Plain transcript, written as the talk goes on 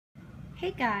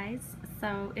Hey guys,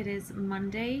 so it is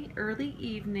Monday early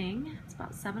evening. It's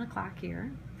about 7 o'clock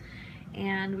here,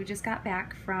 and we just got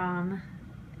back from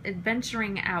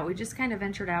adventuring out. We just kind of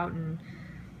ventured out and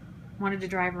wanted to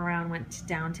drive around, went to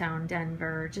downtown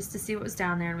Denver just to see what was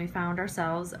down there, and we found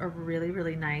ourselves a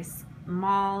really nice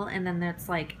mall, and then that's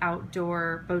like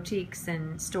outdoor boutiques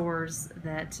and stores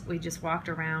that we just walked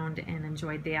around and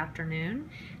enjoyed the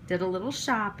afternoon. Did a little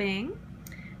shopping.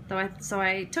 So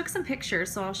I took some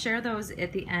pictures, so I'll share those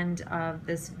at the end of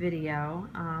this video.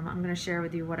 I'm going to share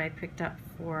with you what I picked up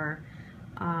for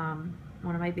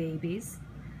one of my babies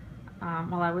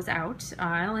while I was out.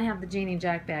 I only have the Janie and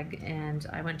Jack bag, and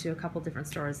I went to a couple different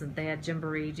stores, and they had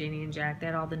Gymboree, Janie and Jack. They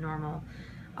had all the normal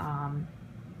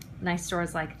nice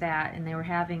stores like that, and they were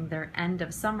having their end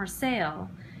of summer sale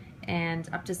and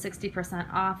up to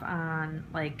 60% off on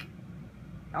like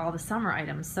all the summer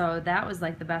items. So that was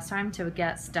like the best time to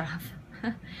get stuff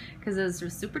because it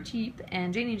was super cheap,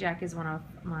 and Janie and Jack is one of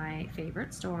my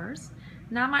favorite stores.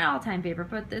 Not my all-time favorite,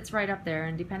 but it's right up there,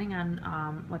 and depending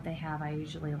on what they have, I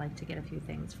usually like to get a few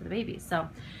things for the babies. So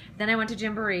then I went to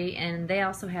Gymboree, and they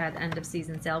also had end of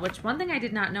season sale, which one thing I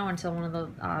did not know until one of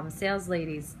the sales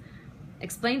ladies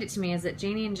explained it to me is that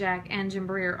Janie and Jack and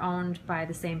Gymboree are owned by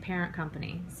the same parent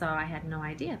company. So I had no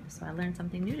idea, so I learned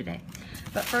something new today.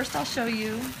 But first I'll show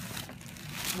you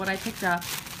what I picked up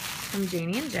from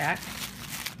Janie and Jack.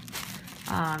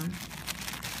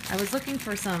 I was looking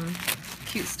for some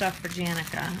cute stuff for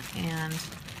Janica, and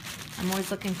I'm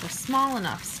always looking for small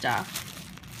enough stuff.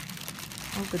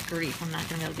 Oh good grief, I'm not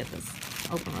going to be able to get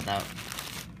this open without.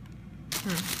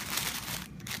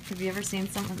 Have you ever seen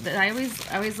some? I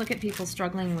always look at people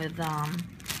struggling with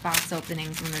box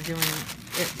openings when they're doing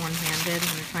it one-handed,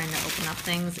 when they're trying to open up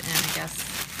things, and I guess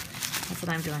that's what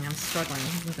I'm doing. I'm struggling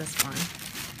with this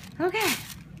one. Okay,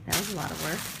 that was a lot of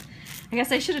work. I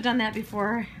guess I should have done that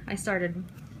before I started.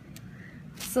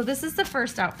 So this is the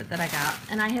first outfit that I got,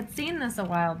 and I had seen this a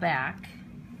while back,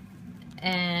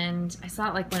 and I saw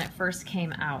it like when it first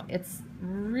came out. It's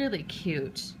really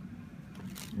cute.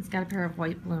 It's got a pair of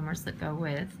white bloomers that go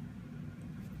with.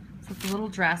 So it's a little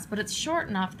dress, but it's short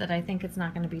enough that I think it's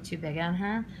not going to be too big on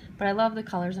her. But I love the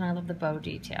colors and I love the bow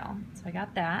detail. So I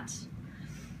got that.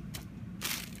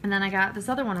 And then I got this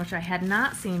other one, which I had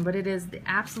not seen, but it is the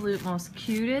absolute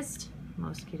cutest,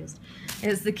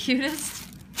 is the cutest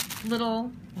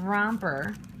little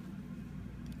romper.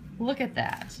 Look at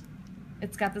that.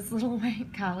 It's got this little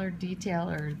white collar detail,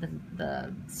 or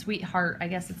the sweetheart, I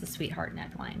guess it's a sweetheart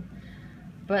neckline.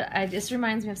 But it just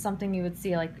reminds me of something you would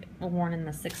see like worn in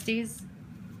the 60s.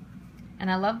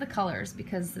 And I love the colors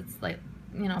because it's like,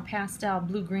 you know, pastel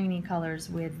blue-greeny colors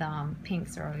with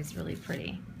pinks are always really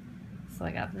pretty. So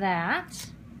I got that.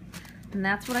 And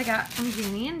that's what I got from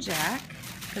Janie and Jack.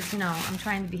 Because, you know, I'm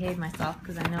trying to behave myself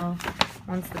because I know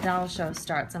once the doll show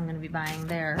starts, I'm going to be buying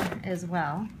there as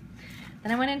well.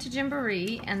 Then I went into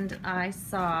Gymboree and I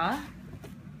saw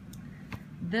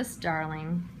this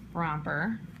darling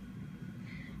romper.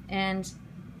 And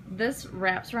this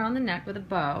wraps around the neck with a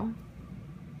bow.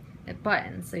 It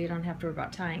buttons, so you don't have to worry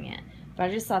about tying it. But I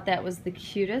just thought that was the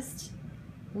cutest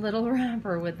little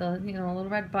romper with the, you know, little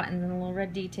red buttons and a little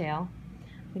red detail.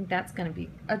 I think that's going to be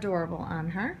adorable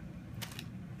on her.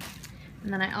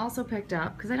 And then I also picked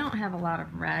up, because I don't have a lot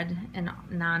of red and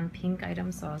non-pink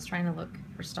items, so I was trying to look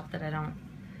for stuff that I don't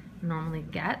normally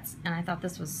get, and I thought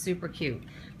this was super cute.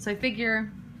 So I figure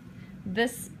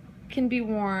this can be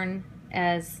worn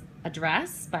as a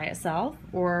dress by itself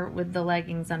or with the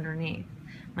leggings underneath.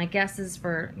 My guess is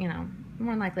for, you know,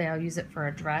 more than likely I'll use it for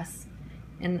a dress,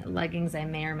 and leggings I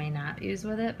may or may not use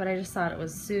with it, but I just thought it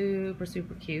was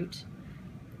super cute,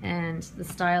 and the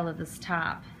style of this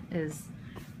top is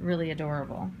really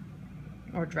adorable.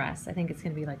 Or dress. I think it's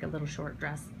going to be like a little short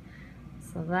dress.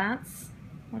 So that's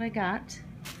what I got.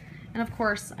 And of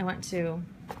course I went to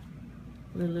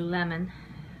Lululemon.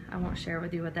 I won't share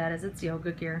with you what that is. It's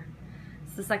yoga gear.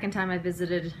 It's the second time I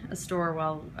visited a store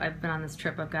while I've been on this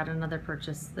trip. I've got another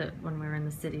purchase that when we were in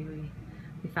the city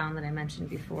we found that I mentioned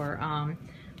before.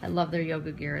 I love their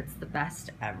yoga gear. It's the best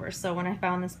ever. So when I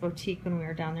found this boutique when we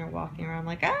were down there walking around, I'm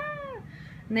like, ah!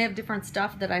 And they have different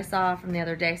stuff that I saw from the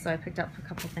other day, so I picked up a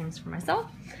couple things for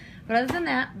myself. But other than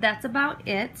that, that's about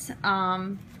it.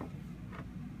 I'm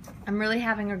really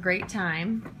having a great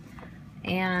time.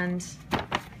 And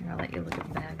here, I'll let you look at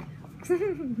the bag.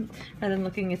 Rather than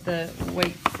looking at the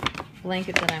white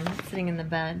blanket that I'm sitting in the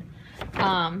bed.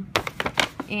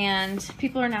 And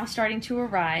people are now starting to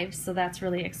arrive, so that's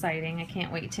really exciting. I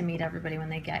can't wait to meet everybody when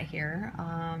they get here,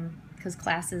 because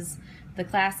the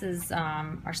classes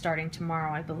are starting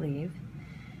tomorrow, I believe.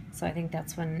 So I think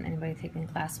that's when anybody taking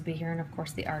class will be here, and of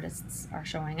course the artists are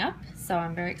showing up. So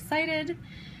I'm very excited.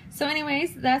 So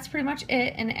anyways, that's pretty much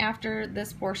it, and after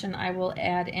this portion I will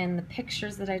add in the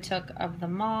pictures that I took of the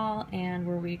mall and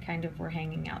where we kind of were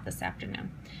hanging out this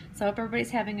afternoon. So I hope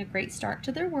everybody's having a great start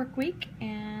to their work week,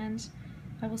 and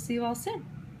I will see you all soon.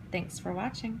 Thanks for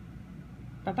watching.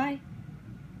 Bye-bye.